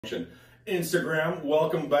Instagram,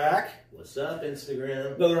 welcome back. What's up,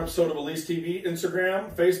 Instagram? Another episode of Elyse TV.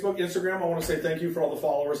 Instagram, Facebook, Instagram. I want to say thank you for all the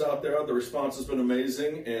followers out there. The response has been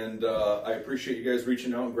amazing, and I appreciate you guys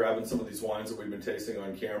reaching out and grabbing some of these wines that we've been tasting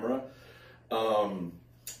on camera.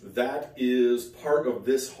 That is part of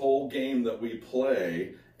this whole game that we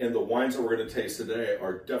play, and the wines that we're going to taste today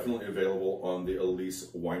are definitely available on the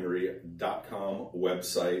ElyseWinery.com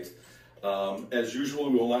website. As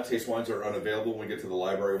usual, we will not taste wines that are unavailable when we get to the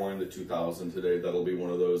library wine, the 2000 today. That'll be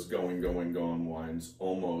one of those gone wines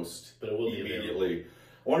almost but it will immediately.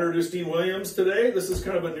 I want to introduce Dean Williams today. This is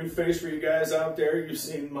kind of a new face for you guys out there. You've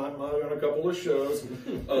seen my mug on a couple of shows.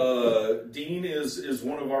 Dean is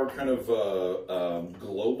one of our kind of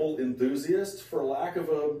global enthusiasts, for lack of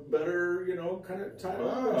a better, kind of title.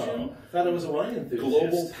 Oh, I thought it was a wine enthusiast.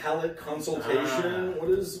 Global palate consultation.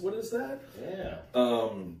 What is that? Yeah.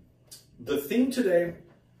 The theme today,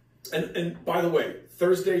 and by the way,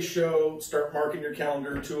 Thursday show, start marking your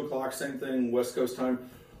calendar, 2 o'clock, same thing, West Coast time.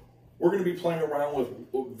 We're going to be playing around with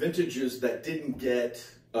vintages that didn't get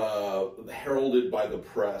heralded by the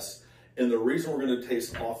press. And the reason we're going to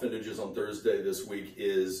taste off vintages on Thursday this week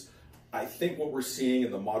is I think what we're seeing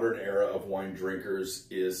in the modern era of wine drinkers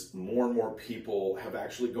is more and more people have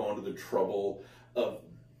actually gone to the trouble of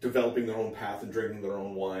developing their own path and drinking their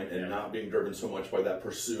own wine and not being driven so much by that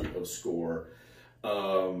pursuit of score.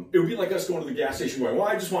 It would be like us going to the gas station going, well,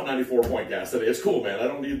 I just want 94-point gas today. It's cool, man. I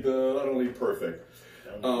don't need perfect.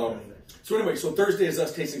 So anyway, so Thursday is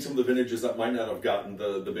us tasting some of the vintages that might not have gotten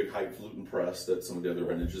the big hype flute press that some of the other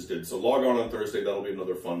vintages did. So log on Thursday. That'll be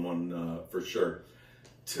another fun one for sure.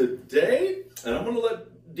 Today, and I'm going to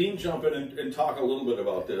let Dean jump in and talk a little bit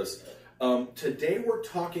about this. Today we're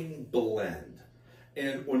talking blend.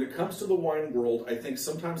 And when it comes to the wine world, I think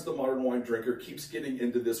sometimes the modern wine drinker keeps getting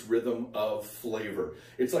into this rhythm of flavor.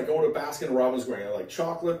 It's like going to Baskin Robbins going, I like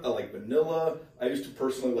chocolate, I like vanilla. I used to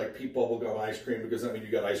personally like peat bubblegum ice cream because, I mean, you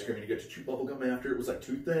got ice cream and you get to chew bubblegum after. It was like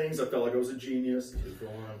 2 things. I felt like I was a genius.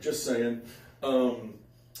 Just saying.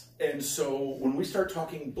 And so when we start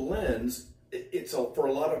talking blends, for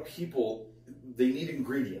a lot of people, they need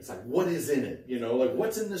ingredients. Like, what is in it? Like,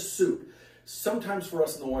 what's in this soup? Sometimes for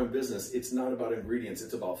us in the wine business, it's not about ingredients,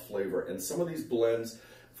 it's about flavor. And some of these blends,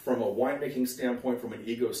 from a winemaking standpoint, from an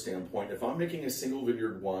ego standpoint, if I'm making a single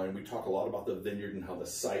vineyard wine, we talk a lot about the vineyard and how the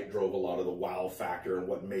site drove a lot of the wow factor and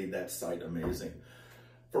what made that site amazing.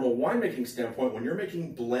 From a winemaking standpoint, when you're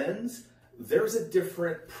making blends, there's a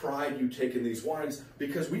different pride you take in these wines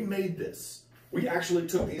because we made this. We actually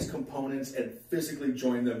took these components and physically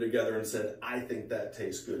joined them together and said, I think that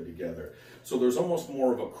tastes good together. So there's almost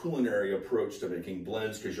more of a culinary approach to making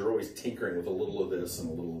blends because you're always tinkering with a little of this and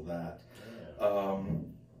a little of that.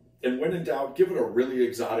 And when in doubt, give it a really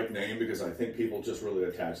exotic name because I think people just really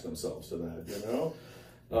attach themselves to that,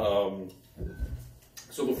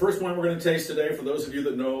 So the first wine we're going to taste today, for those of you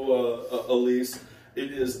that know Elyse,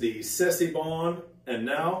 it is the C'est Si Bon, and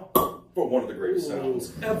now for one of the greatest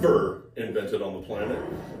sounds ever invented on the planet.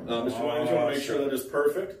 Mr. Williams, you want to make sure that is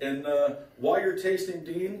perfect. And while you're tasting,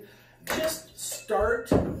 Dean, just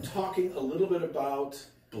start talking a little bit about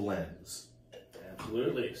blends.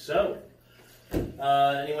 Absolutely. So,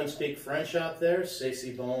 anyone speak French out there? C'est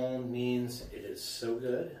Si Bon means it is so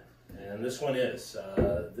good. And this one is.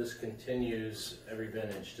 This continues every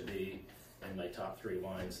vintage to be in my top 3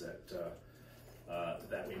 wines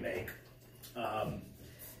that we make. And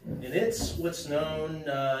it's what's known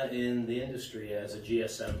in the industry as a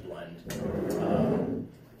GSM blend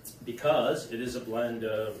because it is a blend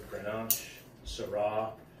of Grenache,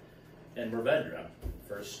 Syrah, and Mourvedre.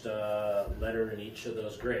 First letter in each of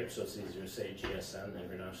those grapes, so it's easier to say GSM than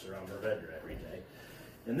Grenache, Syrah, Mourvedre every day.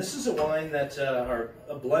 And this is a wine that, or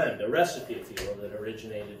a blend, a recipe, if you will, that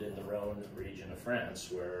originated in the Rhone region of France,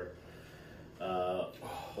 where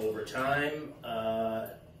over time,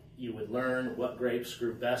 you would learn what grapes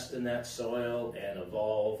grew best in that soil and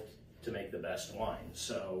evolved to make the best wine.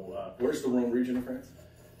 So, where's the Rhone region of France?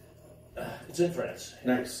 It's in France.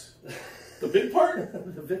 Nice. The big part?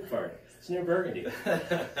 The big part. It's near Burgundy.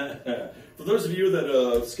 For those of you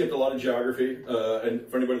that skipped a lot of geography, and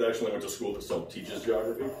for anybody that actually went to school that still teaches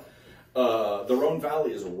geography, the Rhone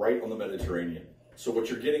Valley is right on the Mediterranean. So what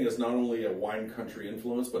you're getting is not only a wine country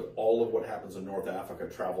influence, but all of what happens in North Africa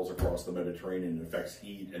travels across the Mediterranean and affects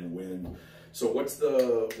heat and wind. So what's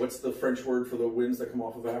the French word for the winds that come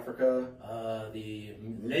off of Africa? The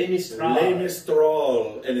Les Mistral. Les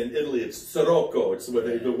Mistral. And in Italy, it's Sirocco. It's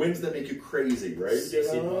the winds that make you crazy, right?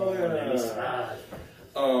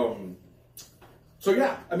 So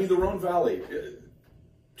yeah, I mean the Rhone Valley,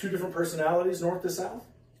 2 different personalities, north to south.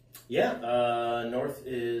 Yeah, north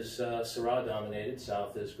is Syrah dominated,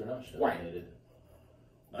 south is Grenache dominated.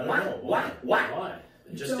 Why? I don't know. Why?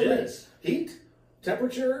 It just is. Heat?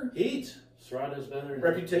 Temperature? Heat. Syrah does better.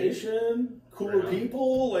 Reputation? Cooler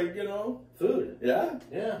people? Like, you know? Food. Yeah?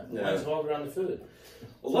 Yeah. Mine's all around the food.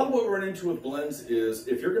 A lot of what we run into with blends is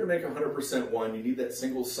if you're going to make 100% wine, you need that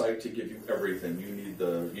single site to give you everything. You need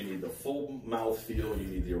the full mouth feel, you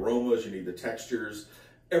need the aromas, you need the textures,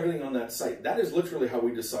 everything on that site. That is literally how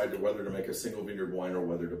we decide whether to make a single vineyard wine or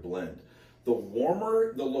whether to blend. The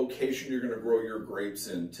warmer the location you're going to grow your grapes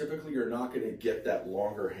in, typically you're not going to get that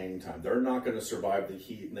longer hang time. They're not going to survive the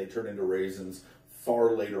heat and they turn into raisins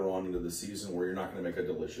far later on into the season where you're not going to make a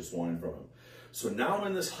delicious wine from them. So now I'm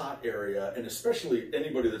in this hot area, and especially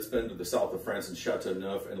anybody that's been to the south of France and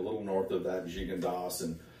Châteauneuf and a little north of that, Gigondas,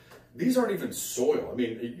 and these aren't even soil. I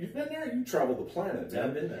mean, you've been there, you traveled the planet. Yeah,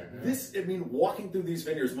 I've been there. Yeah. This, I mean, walking through these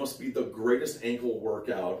vineyards must be the greatest ankle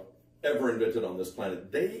workout ever invented on this planet.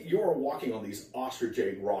 You're walking on these ostrich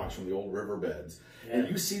egg rocks from the old riverbeds, and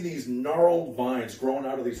you see these gnarled vines growing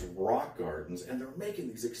out of these rock gardens, and they're making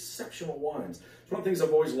these exceptional wines. It's one of the things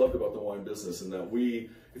I've always loved about the wine business, and that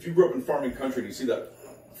if you grew up in farming country and you see that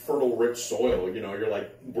fertile, rich soil, you know, you're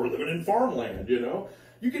like, we're living in farmland, you know?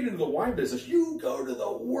 You get into the wine business, you go to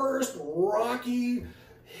the worst rocky,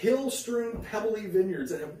 hill-strewn, pebbly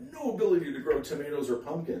vineyards that have no ability to grow tomatoes or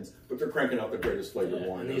pumpkins, but they're cranking out the greatest flavored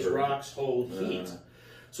wine. And these rocks hold heat.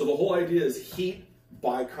 So the whole idea is heat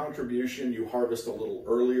by contribution. You harvest a little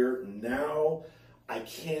earlier. Now I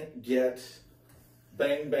can't get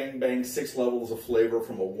bang, bang, bang, 6 levels of flavor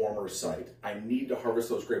from a warmer site. I need to harvest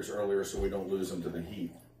those grapes earlier so we don't lose them to the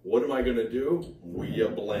heat. What am I going to do? We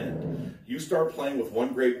blend. You start playing with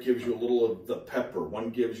one grape gives you a little of the pepper, one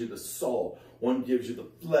gives you the salt, one gives you the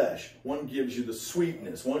flesh, one gives you the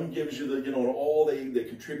sweetness, one gives you the, you know, all they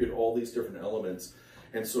contribute all these different elements.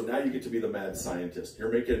 And so now you get to be the mad scientist. You're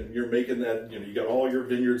making that, you know, you got all your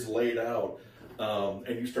vineyards laid out,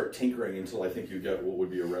 and you start tinkering until I think you get what would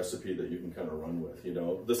be a recipe that you can kind of run with, you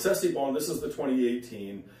know. The C'est Si Bon, this is the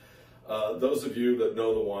 2018. Those of you that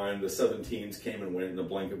know the wine, the 17s came and went in the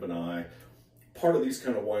blink of an eye. Part of these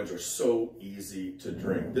kind of wines are so easy to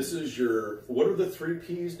drink. This is what are the 3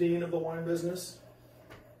 Ps, Dean, of the wine business?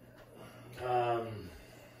 I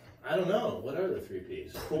don't know. What are the 3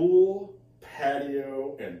 Ps? Pool,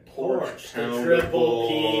 patio, and porch. The triple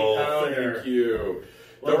P pounder. Thank you.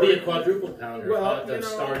 Well, it'd be a quadruple pounder. Well, that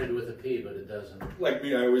started with a P, but it doesn't. Like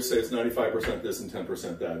me, I always say it's 95% this and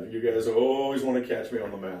 10% that. You guys always want to catch me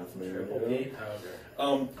on the math, man. Triple P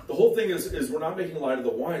pounder. The whole thing is we're not making light of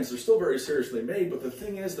the wines. They're still very seriously made, but the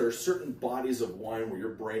thing is there are certain bodies of wine where your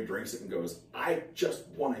brain drinks it and goes, I just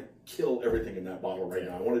want to kill everything in that bottle right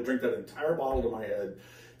now. I want to drink that entire bottle to my head.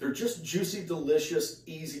 They're just juicy, delicious,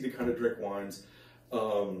 easy to kind of drink wines.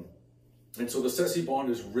 And so the C'est Si Bon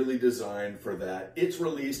is really designed for that. It's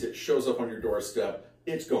released, it shows up on your doorstep,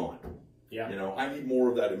 it's gone. Yeah. You know, I need more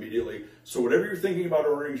of that immediately. So whatever you're thinking about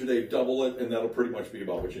ordering today, double it, and that'll pretty much be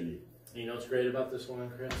about what you need. You know what's great about this wine,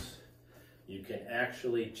 Chris? You can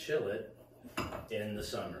actually chill it in the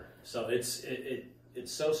summer. So it's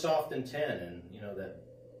so soft and tannin, you know,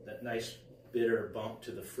 that nice bitter bump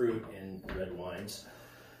to the fruit in red wines.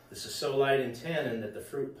 This is so light in tannin that the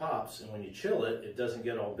fruit pops, and when you chill it, it doesn't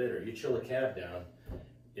get all bitter. You chill a cab down,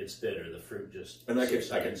 it's bitter. The fruit just... And I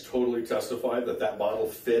can totally testify that bottle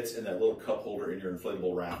fits in that little cup holder in your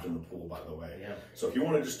inflatable raft in the pool, by the way. Yeah. So if you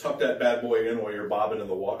want to just tuck that bad boy in while you're bobbing in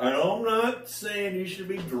the water... I'm not saying you should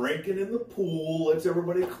be drinking in the pool. Let's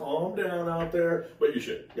everybody calm down out there. But you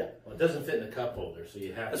should, yeah. Well, it doesn't fit in the cup holder, so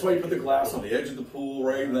you have That's why you put the glass on the edge of the pool,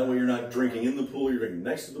 right? And that way you're not drinking in the pool, you're drinking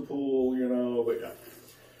next to the pool, you know, but yeah.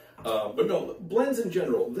 But no, blends in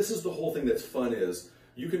general, this is the whole thing that's fun is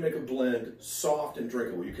you can make a blend soft and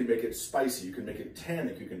drinkable. You can make it spicy. You can make it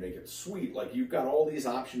tannic. You can make it sweet. Like you've got all these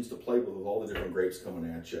options to play with all the different grapes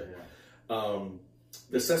coming at you. Yeah.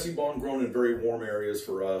 The C'est Si Bon grown in very warm areas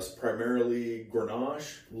for us, primarily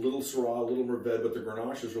Grenache, little Syrah, little Mourvedre, but the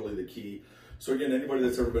Grenache is really the key. So again, anybody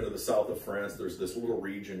that's ever been to the south of France, there's this little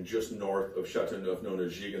region just north of Châteauneuf known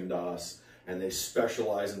as Gigondas, and they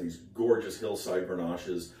specialize in these gorgeous hillside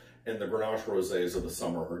Grenaches. And the Grenache Rosés of the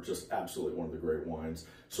summer are just absolutely one of the great wines.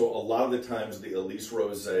 So a lot of the times the Elyse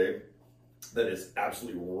Rosé that is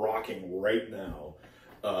absolutely rocking right now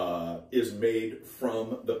is made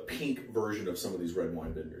from the pink version of some of these red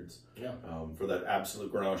wine vineyards. Yeah. For that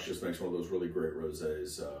absolute Grenache just makes one of those really great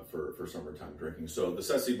rosés for summertime drinking. So the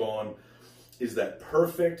C'est Si Bon is that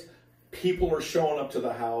perfect. People are showing up to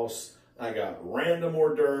the house. I got random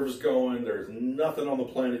hors d'oeuvres going. There's nothing on the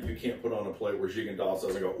planet you can't put on a plate where Gigondas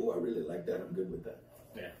doesn't go, oh, I really like that. I'm good with that.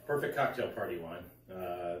 Yeah, perfect cocktail party wine.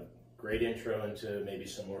 great intro into maybe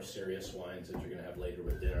some more serious wines that you're going to have later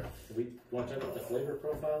with dinner. Do we want to talk about the flavor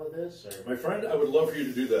profile of this? Or? My friend, I would love for you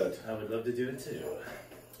to do that. I would love to do it too.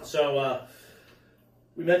 So,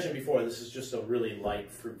 we mentioned before, this is just a really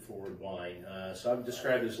light, fruit-forward wine. So I've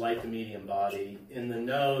described it as light to medium body. In the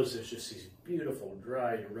nose, there's just these beautiful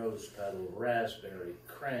dried rose petal, raspberry,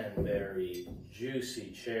 cranberry,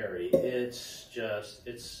 juicy cherry. It's just,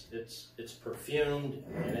 it's perfumed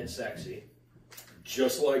and it's sexy.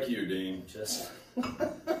 Just like you, Dean. Just,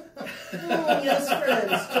 yes,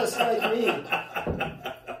 friends, just like me.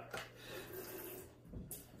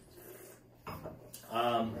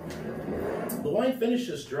 The wine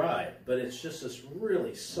finishes dry, but it's just this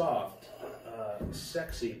really soft,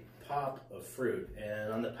 sexy pop of fruit.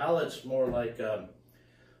 And on the palate, it's more like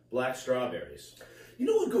black strawberries. You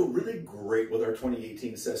know what would go really great with our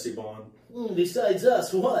 2018 C'est Si Bon? Besides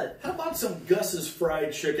us, what? How about some Gus's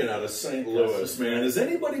fried chicken out of St. Louis, man? Is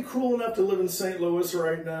anybody cruel enough to live in St. Louis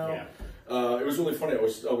right now? Yeah. It was really funny. I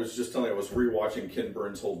was just telling you, I was rewatching Ken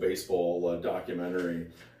Burns' whole baseball documentary,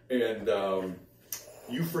 and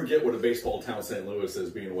you forget what a baseball town St. Louis is,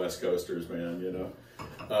 being West Coasters, man, you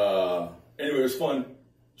know. Anyway, it was fun.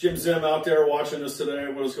 Jim Zim out there watching us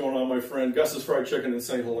today. What is going on, my friend? Gus's Fried Chicken in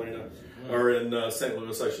St. Helena, or in St.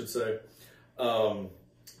 Louis, I should say.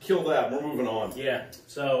 Kill that. We're moving on. Yeah.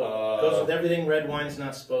 So goes with everything red wine's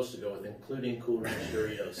not supposed to go with, including Cool Ranch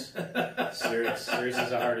Doritos. Serious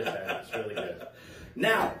as a heart attack. It's really good.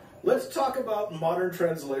 Now, let's talk about modern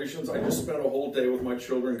translations. I just spent a whole day with my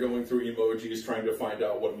children going through emojis, trying to find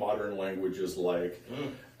out what modern language is like.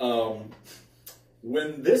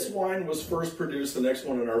 When this wine was first produced, the next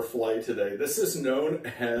one in our flight today, this is known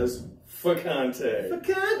as Ficante.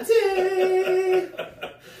 Ficante!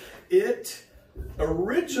 It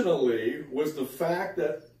originally was the fact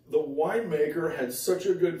that the winemaker had such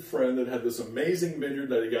a good friend that had this amazing vineyard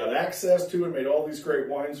that he got access to and made all these great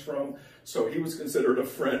wines from, so he was considered a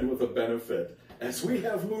friend with a benefit. As we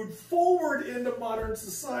have moved forward into modern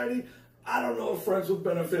society, I don't know if friends with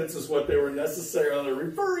benefits is what they were necessarily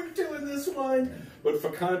referring to in this wine, but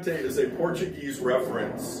Ficante is a Portuguese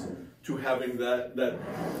reference to having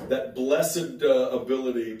that blessed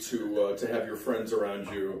ability to have your friends around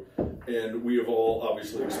you. And we have all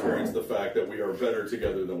obviously experienced the fact that we are better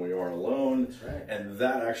together than we are alone. That's right. And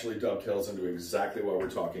that actually dovetails into exactly why we're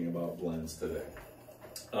talking about blends today.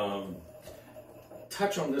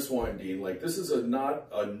 Touch on this wine, Dean. Like, this is not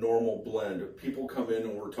a normal blend. People come in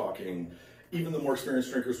and we're talking, even the more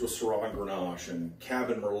experienced drinkers with Syrah and Grenache and Cab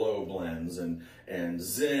and Merlot blends and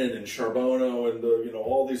Zin and Charbonneau and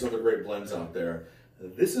all these other great blends out there.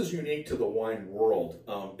 This is unique to the wine world.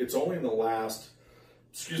 It's only in the last,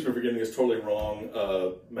 excuse me for getting this totally wrong,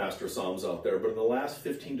 Master Soms out there, but in the last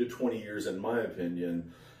 15 to 20 years, in my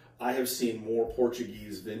opinion, I have seen more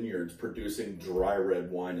Portuguese vineyards producing dry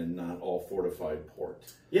red wine and not all fortified port.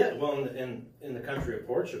 Yeah, well, in the country of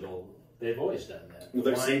Portugal, they've always done that.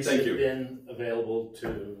 Well, wines have been available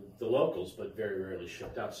to the locals, but very rarely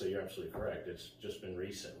shipped out. So you're absolutely correct. It's just been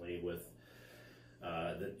recently with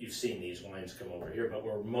that you've seen these wines come over here, but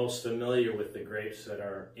we're most familiar with the grapes that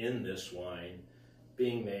are in this wine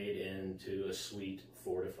being made into a sweet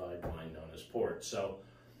fortified wine known as port. So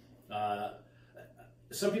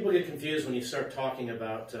some people get confused when you start talking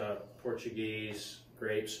about Portuguese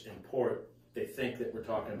grapes and port. They think that we're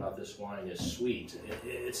talking about this wine is sweet.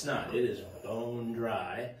 It's not. It is bone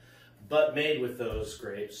dry, but made with those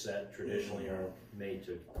grapes that traditionally are made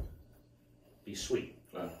to be sweet.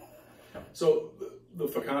 So the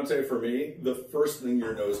Ficante, for me, the first thing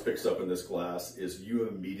your nose picks up in this glass is you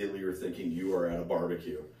immediately are thinking you are at a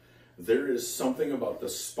barbecue. There is something about the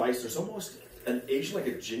spice. There's almost an Asian, like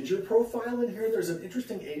a ginger profile in here. There's an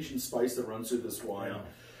interesting Asian spice that runs through this wine.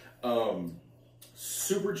 Yeah.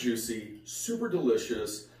 Super juicy, super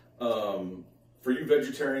delicious. For you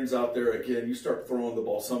vegetarians out there, again, you start throwing the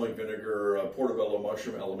balsamic vinegar, portobello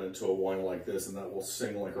mushroom element to a wine like this, and that will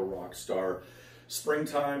sing like a rock star.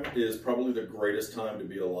 Springtime is probably the greatest time to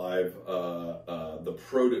be alive. The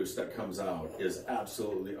produce that comes out is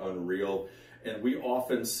absolutely unreal. And we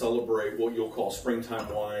often celebrate what you'll call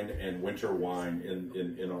springtime wine and winter wine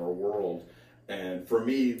in our world. And for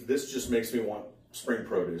me, this just makes me want spring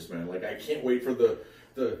produce, man. Like, I can't wait for the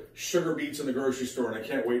sugar beets in the grocery store, and I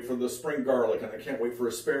can't wait for the spring garlic, and I can't wait for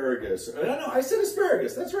asparagus. And I said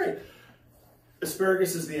asparagus, that's right.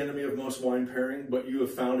 Asparagus is the enemy of most wine pairing, but you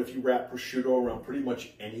have found if you wrap prosciutto around pretty much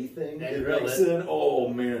anything, and grill makes it. Oh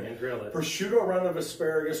man, and grill it. Prosciutto around of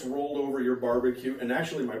asparagus rolled over your barbecue, and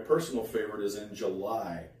actually my personal favorite is in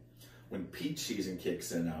July when peach season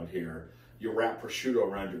kicks in out here. you wrap prosciutto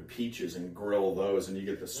around your peaches and grill those, and you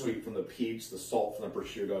get the sweet from the peach, the salt from the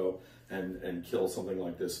prosciutto, and kill something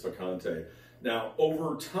like this Ficante. Now,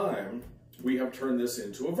 over time, we have turned this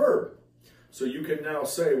into a verb. So you can now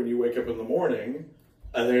say when you wake up in the morning,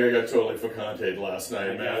 I think I got totally Ficante last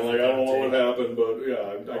night, man. Like, I don't know what happened, but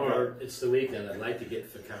yeah. Or it's the weekend, I'd like to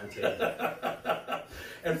get Ficante.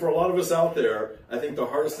 And for a lot of us out there, I think the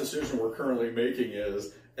hardest decision we're currently making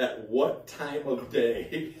is, at what time of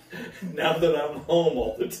day, now that I'm home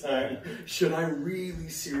all the time, should I really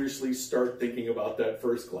seriously start thinking about that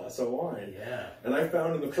first glass of wine? Yeah. And I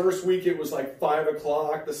found in the first week it was like 5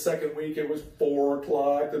 o'clock, the second week it was 4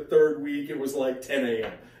 o'clock, the third week it was like 10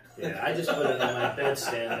 a.m. Yeah, I just put it on my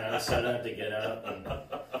bedstand now, so I don't have to get up and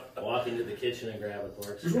walk into the kitchen and grab a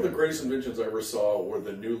cork. One of the greatest inventions I ever saw were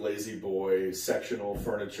the new Lazy Boy sectional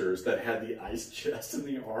furnitures that had the ice chest in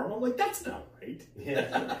the arm. I'm like, that's not right.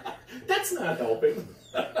 Yeah. That's not helping.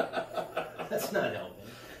 That's not helping.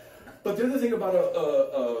 But the other thing about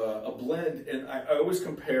a blend, and I always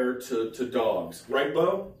compare to dogs, right,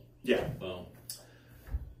 Bo? Yeah. Well,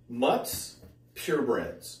 mutts,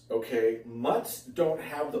 purebreds, okay? Mutts don't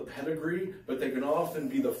have the pedigree, but they can often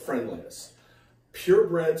be the friendliest.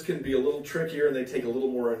 Purebreds can be a little trickier and they take a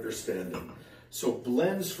little more understanding. So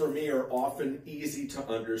blends for me are often easy to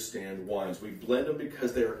understand wines. We blend them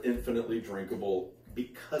because they are infinitely drinkable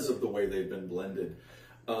because of the way they've been blended.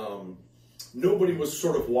 Nobody was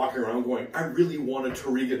sort of walking around going, I really want a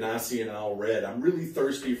Touriga Nacional red. I'm really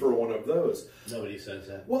thirsty for one of those. Nobody says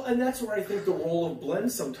that. Well, and that's where I think the role of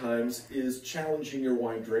blend sometimes is challenging your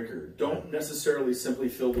wine drinker. Don't necessarily simply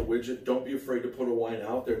fill the widget. Don't be afraid to put a wine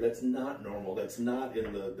out there. That's not normal. That's not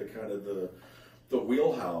in the kind of the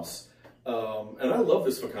wheelhouse. And I love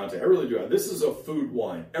this Ficante. I really do. This is a food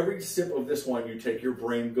wine. Every sip of this wine you take, your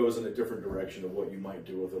brain goes in a different direction of what you might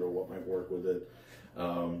do with it or what might work with it.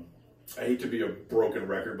 I hate to be a broken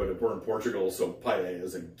record, but we're in Portugal, so paella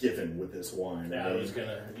is a given with this wine. Yeah, I was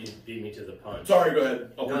gonna beat me to the punch. Sorry, go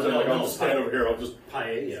ahead. I'll just stand over here. I'll just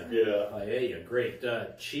paella. Yeah, paella. Great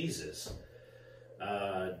cheeses,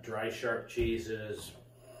 dry sharp cheeses,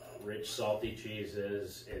 rich salty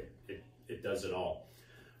cheeses. It does it all.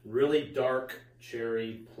 Really dark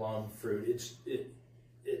cherry plum fruit. It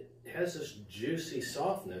has this juicy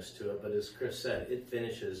softness to it, but as Chris said, it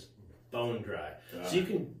finishes bone dry. So you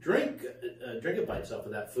can drink it by itself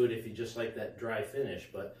with that food if you just like that dry finish,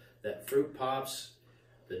 but that fruit pops,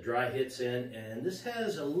 the dry hits in, and this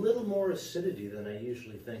has a little more acidity than I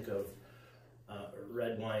usually think of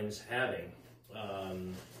red wines having.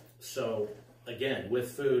 So again,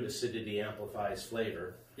 with food, acidity amplifies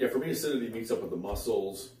flavor. Yeah, for me, acidity meets up with the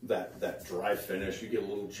mussels, that dry finish. You get a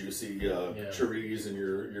little juicy chorizo in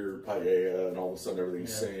your paella, and all of a sudden everything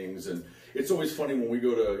sings. And it's always funny when we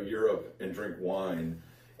go to Europe and drink wine.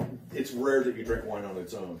 It's rare that you drink wine on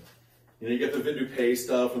its own. You know, you get the Vin Dupé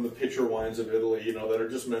stuff and the pitcher wines of Italy, you know, that are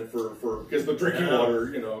just meant for because the drinking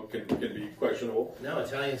water, you know, can be questionable. No,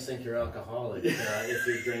 Italians think you're alcoholic if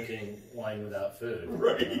you're drinking wine without food.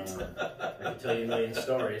 Right. I can tell you a million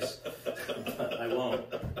stories, but I won't.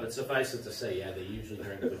 But suffice it to say, yeah, they usually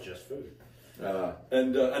drink with just food.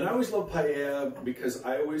 And I always love paella because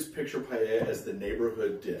I always picture paella as the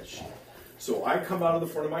neighborhood dish. So I come out of the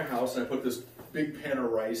front of my house and I put this big pan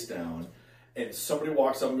of rice down. And somebody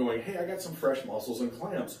walks up and going, hey, I got some fresh mussels and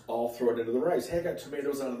clams. I'll throw it into the rice. Hey, I got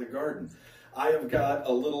tomatoes out of the garden. I have got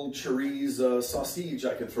a little chorizo sausage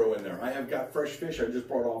I can throw in there. I have got fresh fish I just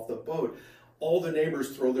brought off the boat. All the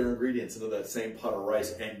neighbors throw their ingredients into that same pot of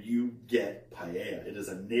rice, and you get paella. It is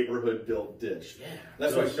a neighborhood-built dish. Yeah,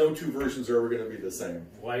 that's why no two versions are ever going to be the same.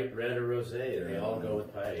 White, red, or rosé, they all go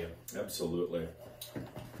with paella. Absolutely.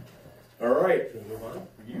 All right. Should we move on?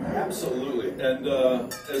 Absolutely. And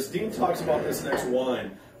as Dean talks about this next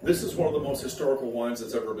wine, this is one of the most historical wines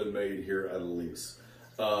that's ever been made here at Elyse.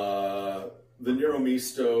 The Nero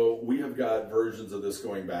Misto, we have got versions of this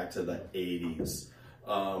going back to the 80s.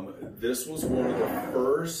 This was one of the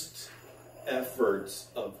first efforts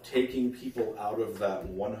of taking people out of that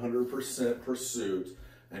 100% pursuit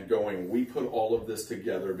and going, we put all of this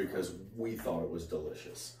together because we thought it was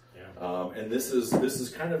delicious. And this is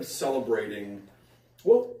kind of celebrating.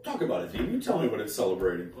 Well, talk about it, Dean. You tell me what it's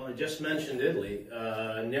celebrating. Well, I just mentioned Italy.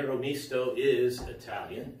 Nero Misto is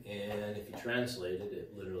Italian, and if you translate it,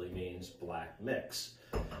 it literally means black mix.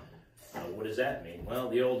 What does that mean? Well,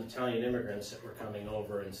 the old Italian immigrants that were coming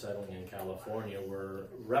over and settling in California were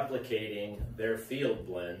replicating their field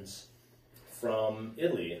blends from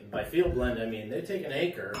Italy. And by field blend, I mean they'd take an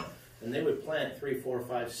acre and they would plant 3, 4,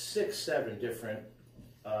 5, 6, 7 different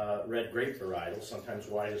red grape varietals, sometimes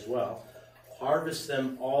white as well, harvest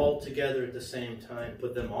them all together at the same time,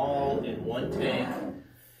 put them all in one tank,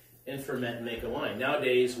 and ferment and make a wine.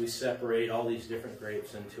 Nowadays, we separate all these different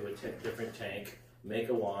grapes into a different tank, make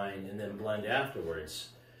a wine, and then blend afterwards.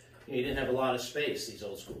 You didn't have a lot of space, these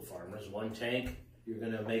old school farmers. One tank, you're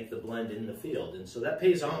going to make the blend in the field. And so that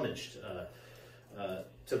pays homage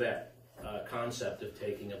to that concept of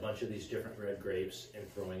taking a bunch of these different red grapes and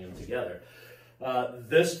throwing them together.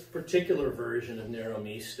 This particular version of Nero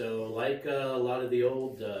Misto, like a lot of the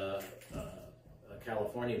old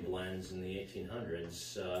California blends in the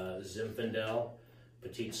 1800s, Zinfandel,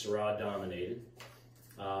 Petite Syrah dominated,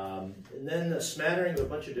 and then a smattering of a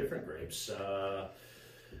bunch of different grapes.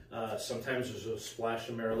 Sometimes there's a splash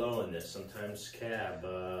of Merlot in this, sometimes Cab.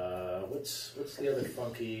 What's the other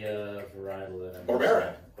funky varietal that I'm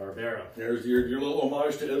Barbera. Barbera. There's your little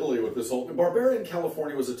homage to Italy with this whole Barbera in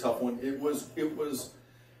California was a tough one. It was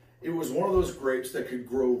one of those grapes that could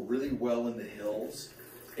grow really well in the hills.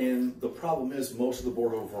 And the problem is most of the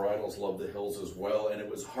Bordeaux varietals love the hills as well, and it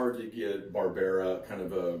was hard to get Barbera kind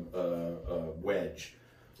of a wedge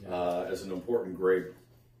as an important grape.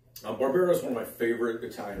 Barbera is one of my favorite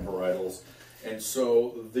Italian varietals, and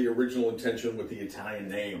so the original intention with the Italian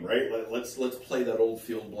name, right? Let's play that old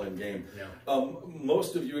field blend game. Yeah.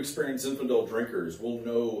 Most of you experienced Zinfandel drinkers will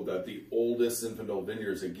know that the oldest Zinfandel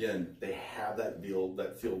vineyards, again, they have that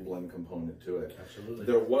field blend component to it. Absolutely.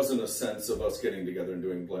 There wasn't a sense of us getting together and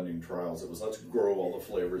doing blending trials. It was let's grow all the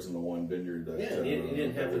flavors in the one vineyard that you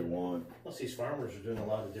didn't have we want. Plus, these farmers are doing a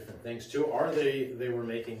lot of different things too. Or they were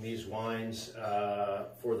making these wines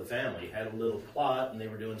for the family, had a little plot, and they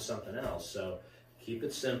were doing something else. So keep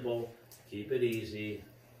it simple, keep it easy,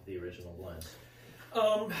 the original blends.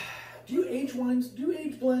 Do you age wines? Do you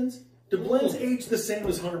age blends? Do blends age the same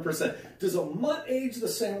as 100%? Does a mutt age the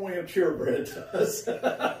same way a purebred does?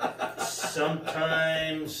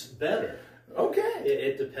 Sometimes better. Okay.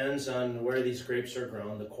 It depends on where these grapes are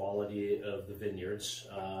grown, the quality of the vineyards.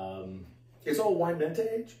 Is all wine meant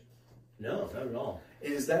to age? No, not at all.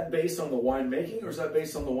 Is that based on the wine making, or is that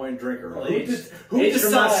based on the wine drinker? Well, who decides?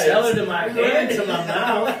 From my cellar to my hand to my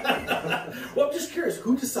mouth. Well, I'm just curious.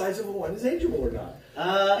 Who decides if a wine is ageable or not?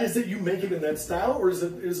 Is it you make it in that style, or is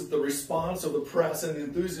it the response of the press and the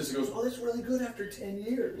enthusiast who goes, "Oh, that's really good after 10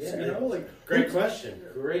 years"? Yeah, you know, like great question,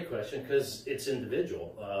 because it's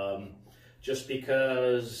individual. Just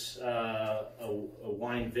because a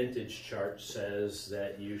wine vintage chart says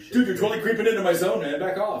that you should... Dude, you're totally creeping into my zone, man.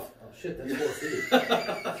 Back off. Oh, shit, that's 4 feet.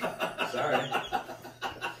 Sorry.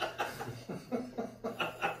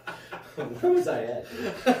 Where was I at?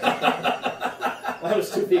 I was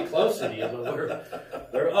 2 feet closer to you,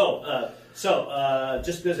 but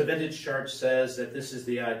just because a vintage chart says that this is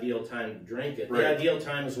the ideal time to drink it, right. The ideal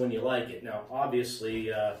time is when you like it. Now,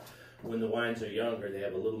 obviously... when the wines are younger, they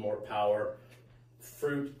have a little more power.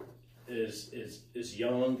 Fruit is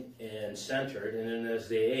young and centered, and then as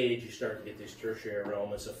they age, you start to get these tertiary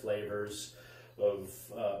aromas of flavors, of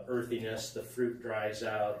earthiness. The fruit dries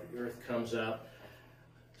out, the earth comes up.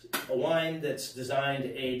 A wine that's designed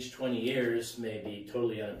to age 20 years may be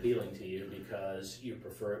totally unappealing to you because you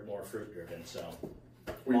prefer it more fruit-driven. So,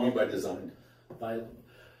 what do you mean by designed?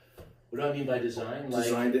 What do I mean by design?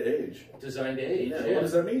 Designed to age. Designed to age, yeah. What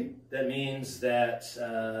does that mean? That means that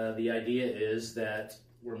the idea is that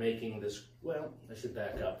we're making this, well, I should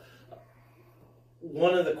back up.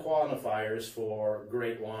 One of the quantifiers for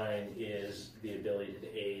great wine is the ability to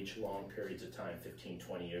age long periods of time, 15,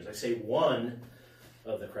 20 years. I say one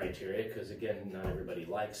of the criteria because, again, not everybody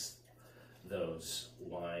likes those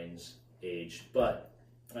wines aged. But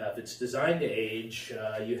if it's designed to age,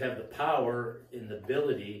 you have the power and the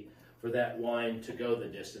ability for that wine to go the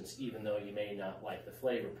distance, even though you may not like the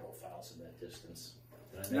flavor profiles in that distance.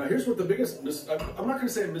 Now, here's what the biggest, I'm not going to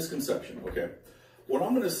say a misconception, okay? What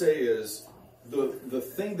I'm going to say is the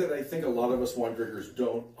thing that I think a lot of us wine drinkers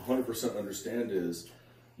don't 100% understand is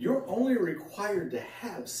you're only required to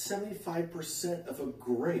have 75% of a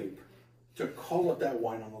grape to call it that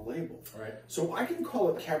wine on the label. Right. So I can call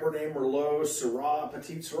it Cabernet Merlot, Syrah,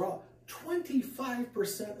 Petite Syrah.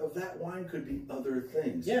 25% of that wine could be other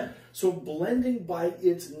things. Yeah. So blending by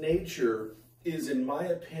its nature is, in my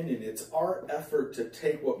opinion, it's our effort to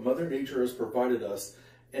take what Mother Nature has provided us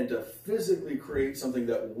and to physically create something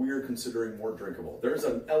that we're considering more drinkable. There's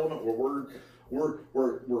an element where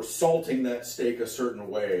we're salting that steak a certain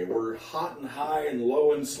way. We're hot and high and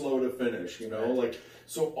low and slow to finish, you know? Like,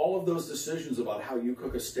 so all of those decisions about how you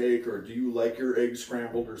cook a steak, or do you like your eggs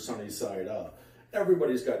scrambled or sunny side up?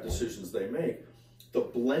 Everybody's got decisions they make. The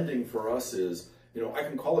blending for us is, you know, I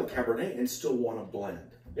can call it Cabernet and still want to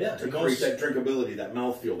blend. Yeah, to create that drinkability, that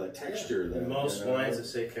mouthfeel, that texture. Yeah. That, most wines that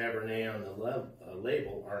say Cabernet on the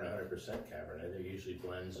label aren't 100% Cabernet. They're usually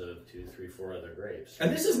blends of 2, 3, 4 other grapes.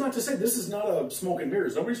 And this is not to say this is not a smoke and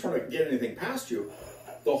mirrors. Nobody's trying to get anything past you.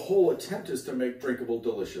 The whole attempt is to make drinkable,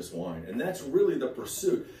 delicious wine, and that's really the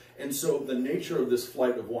pursuit. And so the nature of this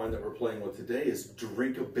flight of wine that we're playing with today is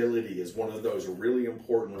drinkability is one of those really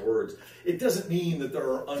important words. It doesn't mean that there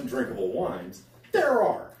are undrinkable wines. There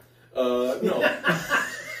are. No.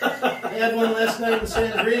 I had one last night in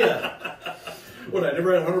Sangria. Well, I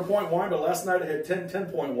never had a 100-point wine, but last night I had 10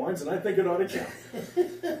 10-point wines, and I think it ought to count.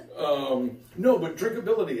 No, but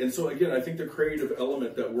drinkability. And so, again, I think the creative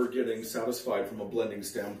element that we're getting satisfied from a blending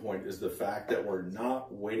standpoint is the fact that we're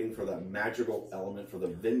not waiting for that magical element for the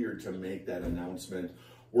vineyard to make that announcement.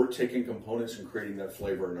 We're taking components and creating that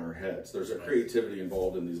flavor in our heads. There's a creativity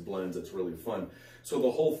involved in these blends that's really fun. So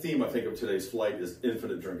the whole theme, I think, of today's flight is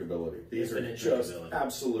infinite drinkability. These are just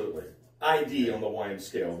absolutely ID on the wine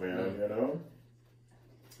scale, man, you know?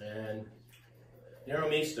 And Nero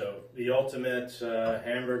Misto, the ultimate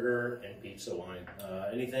hamburger and pizza wine.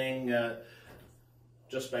 Anything,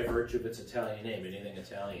 just by virtue of its Italian name, anything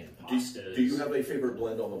Italian. Pastas. Do you have a favorite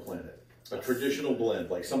blend on the planet? A traditional blend,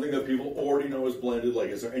 like something that people already know is blended?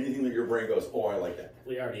 Like, is there anything that your brain goes, oh, I like that?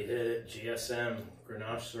 We already hit it. GSM,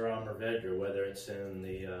 Grenache, Syrah, Mourvèdre, whether it's in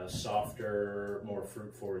the softer, more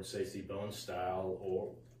fruit-forward C'est Si Bon style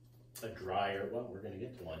or a drier, well, we're going to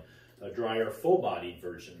get to one, a drier, full-bodied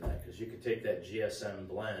version of that, because you could take that GSM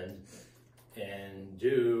blend and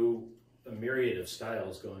do a myriad of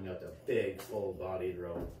styles going up to big, full-bodied,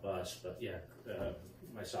 robust, but yeah,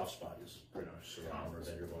 my soft spot is Grenache, Syrah,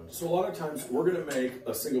 Mourvèdre ones. So a lot of times we're going to make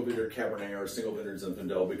a single vineyard Cabernet or a single vineyard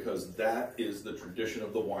Zinfandel because that is the tradition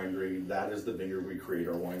of the winery. That is the vineyard we create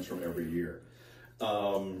our wines from every year.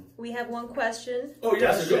 We have one question. Oh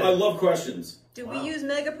yes, I love questions. Do we use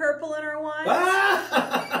Mega Purple in our wines?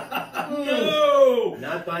 No!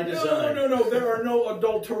 Not by design. No. There are no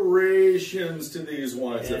adulterations to these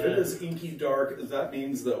wines. Yeah. If it is inky dark, that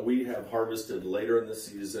means that we have harvested later in the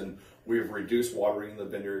season. We've reduced watering the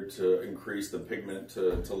vineyard to increase the pigment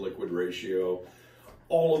to liquid ratio.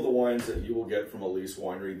 All of the wines that you will get from Elyse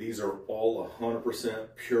Winery, these are all 100%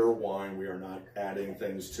 pure wine. We are not adding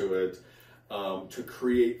things to it to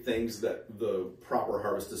create things that the proper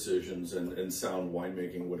harvest decisions and sound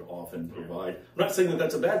winemaking would often provide. I'm not saying that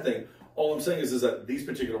that's a bad thing. All I'm saying is that these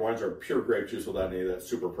particular wines are pure grape juice without any of that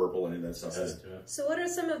super purple, any of that stuff. So what are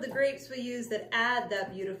some of the grapes we use that add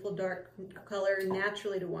that beautiful dark color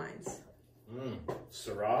naturally to wines?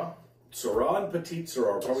 Syrah? Syrah and Petite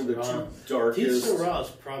Syrah are probably the two darkest. Petite Syrah is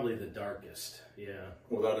probably the darkest, yeah.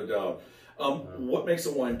 Without a doubt. What makes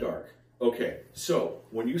a wine dark? Okay, so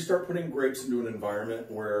when you start putting grapes into an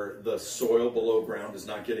environment where the soil below ground is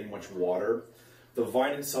not getting much water, the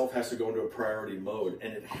vine itself has to go into a priority mode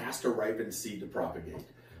and it has to ripen seed to propagate.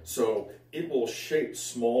 So it will shape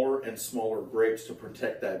smaller and smaller grapes to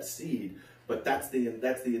protect that seed, but that's the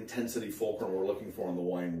intensity fulcrum we're looking for in the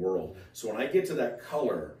wine world. So when I get to that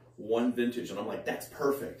color, one vintage, and I'm like, that's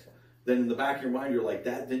perfect. Then in the back of your mind, you're like,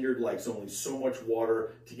 that vineyard likes only so much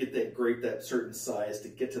water to get that grape that certain size, to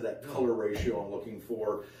get to that color ratio I'm looking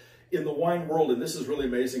for. In the wine world, and this is really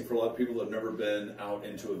amazing for a lot of people that have never been out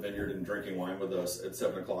into a vineyard and drinking wine with us at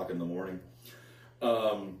 7 o'clock in the morning,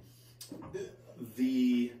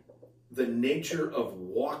 the nature of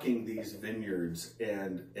walking these vineyards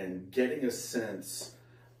and getting a sense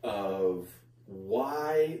of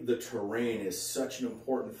why the terrain is such an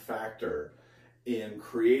important factor in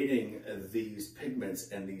creating these pigments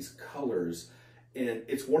and these colors. And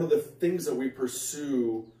it's one of the things that we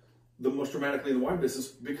pursue the most dramatically in the wine business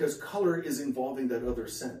because color is involving that other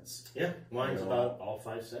sense. Yeah, wine's about all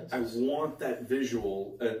 5 senses. I want that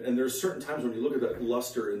visual, and there's certain times when you look at that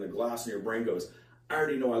luster in the glass and your brain goes, I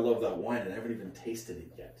already know I love that wine and I haven't even tasted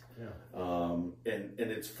it yet. Yeah. And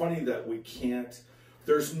it's funny that we can't,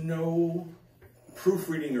 there's no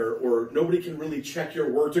proofreading or nobody can really check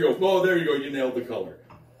your work to go, oh, there you go, you nailed the color.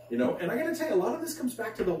 You know, and I gotta tell you, a lot of this comes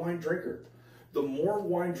back to the wine drinker. The more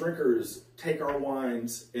wine drinkers take our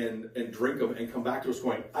wines and drink them and come back to us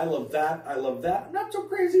going, I love that, I'm not so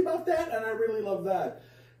crazy about that, and I really love that.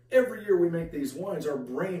 Every year we make these wines, our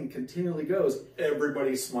brain continually goes,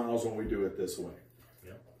 everybody smiles when we do it this way.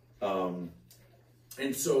 Yeah.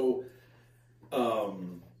 And so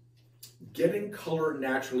getting color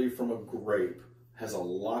naturally from a grape has a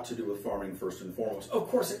lot to do with farming first and foremost. Of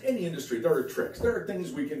course, in any industry, there are tricks. There are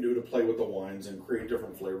things we can do to play with the wines and create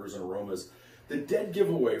different flavors and aromas. The dead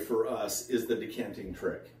giveaway for us is the decanting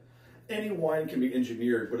trick. Any wine can be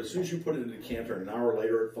engineered, but as soon as you put it in a decanter and an hour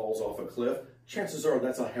later it falls off a cliff, chances are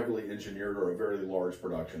that's a heavily engineered or a very large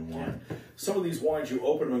production wine. Some of these wines you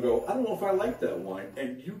open and go, I don't know if I like that wine,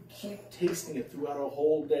 and you keep tasting it throughout a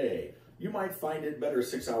whole day. You might find it better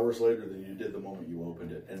 6 hours later than you did the moment you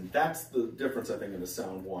opened it. And that's the difference, I think, in a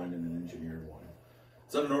sound wine and an engineered wine.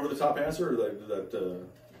 Is that an over-the-top answer, or that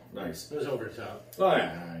nice? It was over the top. Oh,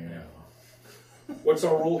 yeah. What's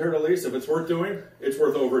our rule here, Elyse? If it's worth doing, it's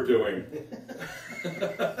worth overdoing.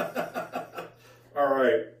 All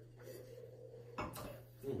right.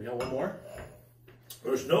 Ooh, we got one more?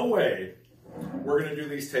 There's no way we're going to do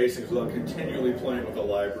these tastings without continually playing with the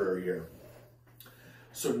library here.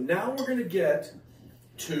 So now we're going to get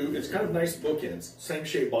to, it's kind of nice bookends. Same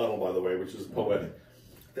shape bottle, by the way, which is poetic.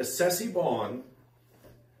 The C'est Si Bon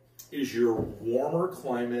is your warmer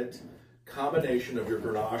climate combination of your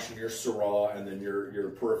Grenache and your Syrah and then your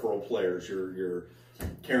peripheral players, your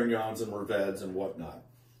Carignans and Mourvèdres and whatnot.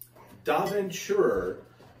 D'Aventure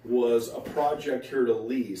was a project here at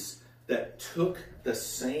Elyse that took the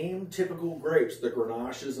same typical grapes, the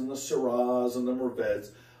Grenaches and the Syrahs and the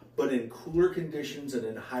Mourvèdres, but in cooler conditions and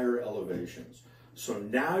in higher elevations. So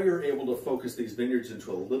now you're able to focus these vineyards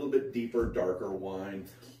into a little bit deeper, darker wine,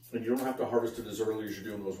 and you don't have to harvest it as early as you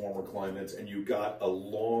do in those warmer climates, and you got a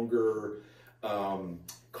longer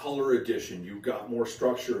color addition, you got more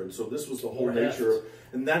structure, and so this was the whole nature,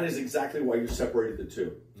 and that is exactly why you separated the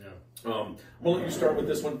two. Yeah. I'm gonna let you start with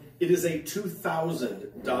this one. It is a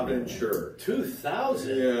 2000 D'Aventure.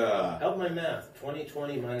 2000? Yeah. Help my math.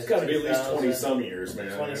 2020 minus. It's got to be at least 20 some years,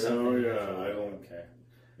 man. 20 some. Yeah, I don't. Okay.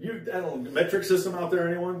 I don't. Metric system out there,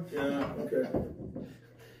 anyone? Yeah. Okay.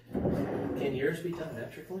 Can yours be done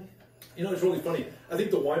metrically? You know, it's really funny. I think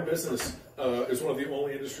the wine business is one of the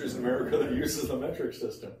only industries in America that uses the metric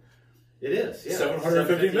system. It is. Yeah.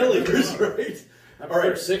 750 milliliters, right? All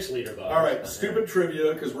right. 6-liter bottles. All right. Stupid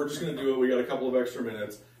trivia, because we're just going to do it. We got a couple of extra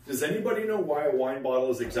minutes. Does anybody know why a wine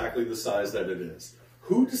bottle is exactly the size that it is?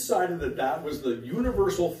 Who decided that that was the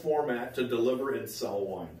universal format to deliver and sell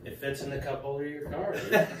wine? It fits in the cup holder of your car.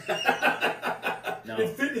 No. It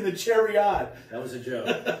fit in the Chariot. That was a joke.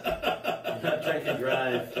 You're not drink and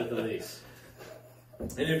drive with Elyse.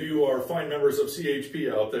 Any of you are fine members of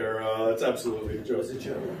CHP out there, it's absolutely a joke. It was a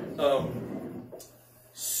joke.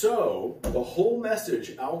 So, the whole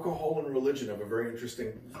message, alcohol and religion, have a very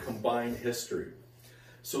interesting combined history.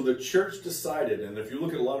 So the church decided, and if you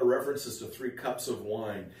look at a lot of references to 3 cups of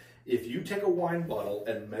wine, if you take a wine bottle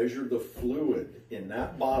and measure the fluid in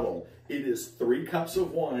that bottle, it is 3 cups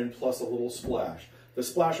of wine plus a little splash. The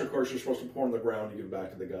splash, of course, you're supposed to pour on the ground to give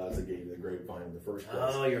back to the gods that gave you the grapevine in the first place.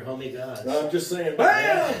 Oh, your homie gods. I'm just saying,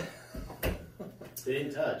 bam! They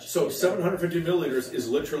didn't touch. So 750 milliliters is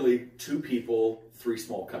literally 2 people, 3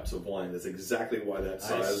 small cups of wine. That's exactly why that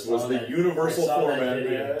size was the universal format. You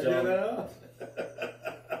know?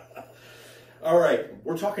 All right,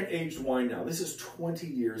 we're talking aged wine now. This is 20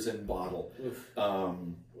 years in bottle.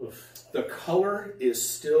 The color is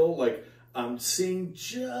still like, I'm seeing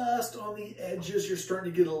just on the edges, you're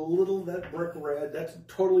starting to get a little of that brick red. That's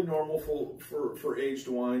totally normal for aged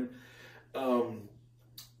wine.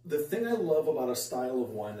 The thing I love about a style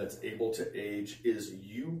of wine that's able to age is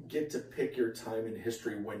you get to pick your time in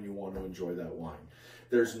history when you want to enjoy that wine.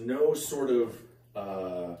 There's no sort of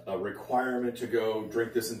a requirement to go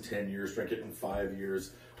drink this in 10 years, drink it in 5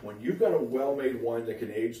 years. When you've got a well-made wine that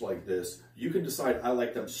can age like this, you can decide, I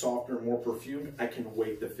like them softer, more perfumed, I can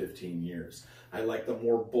wait the 15 years. I like them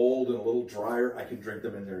more bold and a little drier, I can drink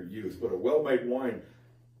them in their youth. But a well-made wine,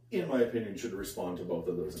 in my opinion, should respond to both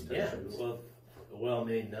of those intentions. Yeah, well, a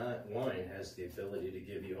well-made wine has the ability to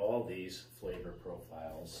give you all these flavor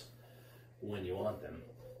profiles when you want them.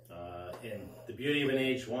 And the beauty of an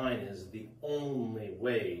aged wine is the only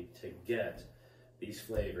way to get these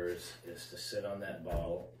flavors is to sit on that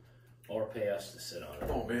bottle or pay us to sit on it.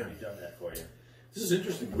 Oh, man. We've done that for you. This is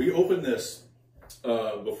interesting. We opened this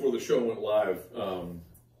before the show went live,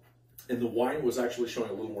 and the wine was actually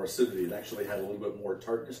showing a little more acidity. It actually had a little bit more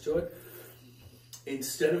tartness to it.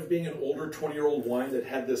 Instead of being an older 20-year-old wine that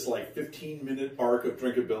had this like 15-minute arc of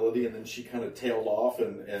drinkability and then she kind of tailed off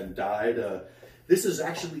and died, this is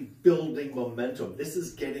actually building momentum. This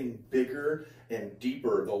is getting bigger and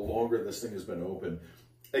deeper the longer this thing has been open.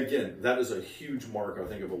 Again, that is a huge mark, I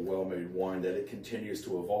think, of a well-made wine, that it continues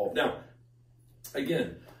to evolve. Now,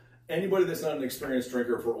 again, anybody that's not an experienced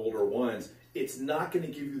drinker for older wines, it's not going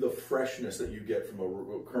to give you the freshness that you get from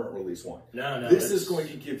a current release wine. No, this is going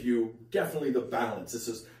to give you definitely the balance.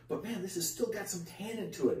 But man, this has still got some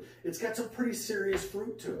tannin to it. It's got some pretty serious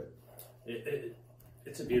fruit to it.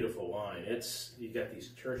 It's a beautiful wine. You got these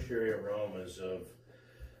tertiary aromas of,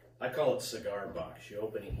 I call it cigar box. You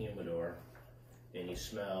open a humidor and you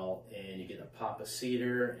smell, and you get a pop of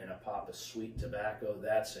cedar and a pop of sweet tobacco.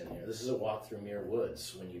 That's in here. This is a walk through Muir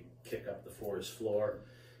Woods when you kick up the forest floor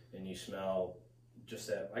and you smell just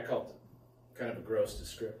that. I call it kind of a gross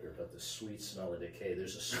descriptor, but the sweet smell of decay.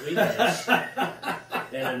 There's a sweetness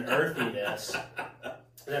and an earthiness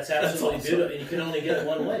that's absolutely awesome. beautiful. And you can only get it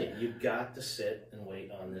one way. You've got to sit and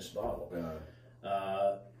wait on this bottle.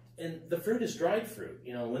 And the fruit is dried fruit.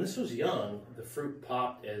 You know, when this was young, the fruit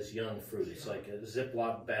popped as young fruit. It's like a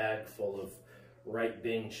Ziploc bag full of ripe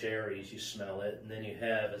Bing cherries. You smell it, and then you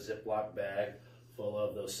have a Ziploc bag full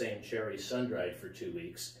of those same cherries sun-dried for 2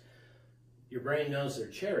 weeks. Your brain knows they're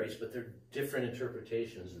cherries, but they're different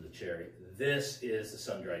interpretations of the cherry. This is the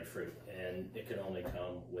sun-dried fruit, and it can only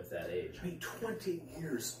come with that age. I mean, 20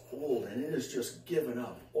 years old, and it has just given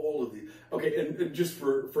up all of the... Okay, and just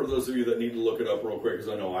for those of you that need to look it up real quick, because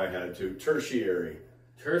I know I had to, tertiary.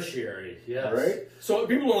 Tertiary, yes. Right? So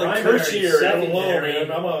people are like, Primary, tertiary, secondary,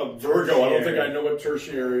 man. I'm a Virgo, I don't think I know what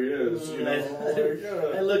tertiary is. You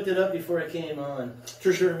know? I looked it up before I came on.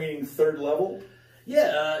 Tertiary meaning third level?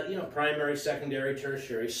 Yeah, you know, primary, secondary,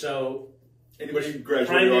 tertiary. So anybody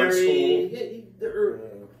graduated art school? Yeah,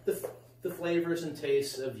 the flavors and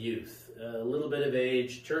tastes of youth. A little bit of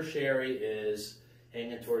age. Tertiary is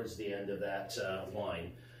hanging towards the end of that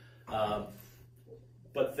wine.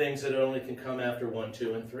 But things that only can come after 1,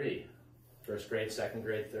 2, and 3. First grade, second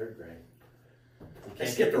grade, third grade. I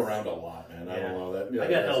skipped around a lot, man. I don't know that. Yeah, I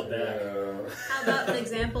got held back. How about an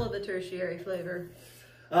example of a tertiary flavor?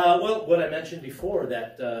 Well, what I mentioned before,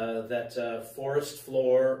 that forest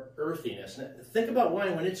floor earthiness. Now, think about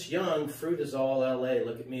wine when it's young. Fruit is all LA.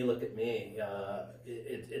 Look at me, look at me.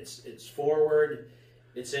 It's forward.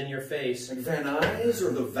 It's in your face. Like Van Nuys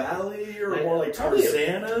or the Valley or Like, more like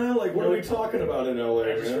Tarzana? Like what are we talking about in LA?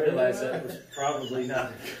 I just realized that was probably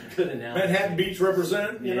not a good analogy. Manhattan Beach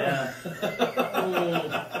represent, you know?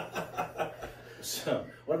 So,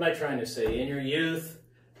 what am I trying to say? In your youth,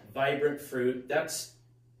 vibrant fruit, that's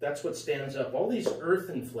what stands up. All these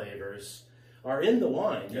earthen flavors are in the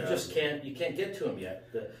wine. You just can't get to them yet.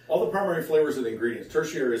 All the primary flavors are the ingredients.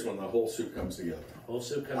 Tertiary is when the whole soup comes together. Whole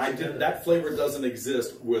soup comes together. That flavor doesn't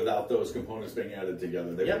exist without those components being added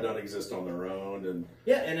together. They would not exist on their own. And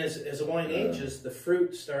and as a wine ages, the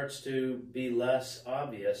fruit starts to be less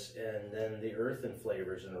obvious, and then the earthen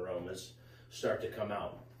flavors and aromas start to come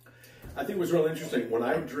out. I think it was really interesting. When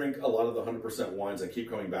I drink a lot of the 100% wines, I keep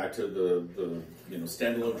coming back to the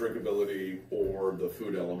standalone drinkability or the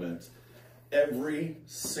food element. Every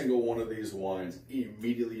single one of these wines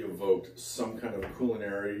immediately evoked some kind of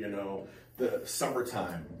culinary, the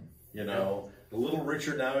summertime, a little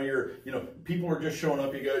richer now. People are just showing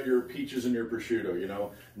up. You got your peaches and your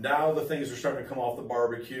prosciutto, Now the things are starting to come off the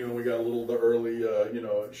barbecue, and we got the early,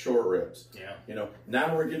 short ribs. Yeah.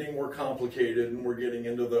 Now we're getting more complicated, and we're getting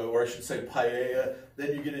into or I should say paella.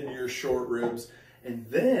 Then you get into your short ribs. And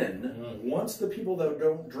then, once the people that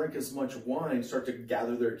don't drink as much wine start to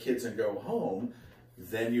gather their kids and go home,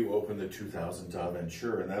 then you open the 2000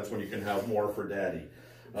 Aventure, and that's when you can have more for daddy.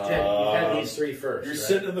 You had these 3 first. You're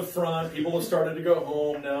sitting in the front. People have started to go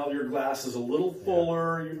home. Now your glass is a little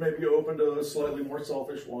fuller. You maybe opened a slightly more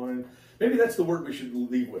selfish wine. Maybe that's the word we should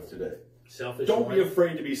leave with today. Selfish Don't wine. be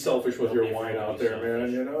afraid to be selfish with your wine out there,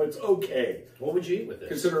 selfish. man. It's okay. What would you eat with this?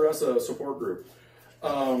 Consider us a support group.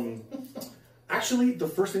 Actually, the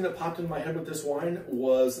first thing that popped in my head with this wine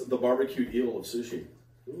was the barbecued eel of sushi.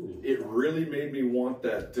 Ooh. It really made me want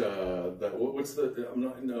that.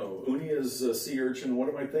 Uni is sea urchin. What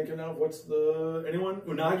am I thinking of? Anyone?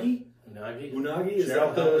 Unagi? Unagi? Is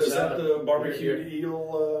that the barbecued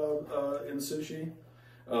eel in sushi?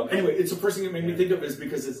 Anyway, it's the first thing it made me think of is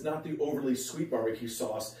because it's not the overly sweet barbecue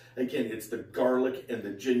sauce. Again, it's the garlic and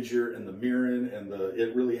the ginger and the mirin and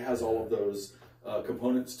it really has all of those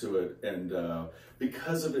components to it, and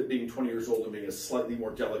because of it being 20 years old and being a slightly more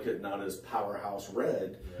delicate, not as powerhouse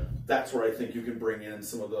red, that's where I think you can bring in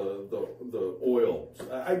some of the oil.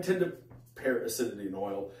 I tend to pair acidity and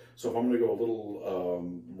oil, so if I'm going to go a little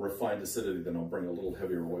refined acidity, then I'll bring a little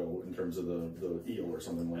heavier oil in terms of the eel or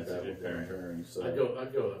something like that. With pairing. So I'd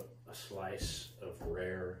go a slice of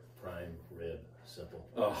rare prime rib, simple.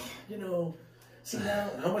 See now,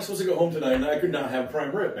 how am I supposed to go home tonight and I could not have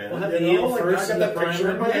prime rib, man? We'll have the eel first I got and that the prime picture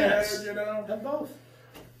in rib. my head, Yes. Have both.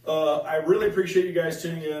 I really appreciate you guys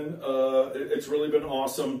tuning in. It's really been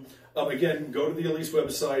awesome. Again, go to the Elyse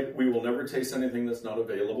website. We will never taste anything that's not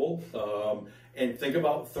available. And think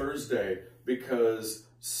about Thursday, because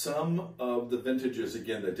some of the vintages,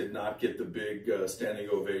 again, that did not get the big standing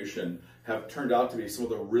ovation have turned out to be some of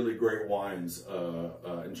the really great wines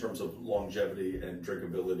in terms of longevity and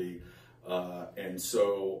drinkability. And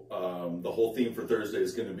so the whole theme for Thursday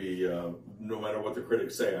is going to be, no matter what the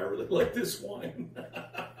critics say, I really like this wine.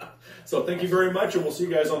 So thank you very much, and we'll see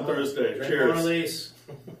you guys on Thursday. Drink Cheers. more, Elyse.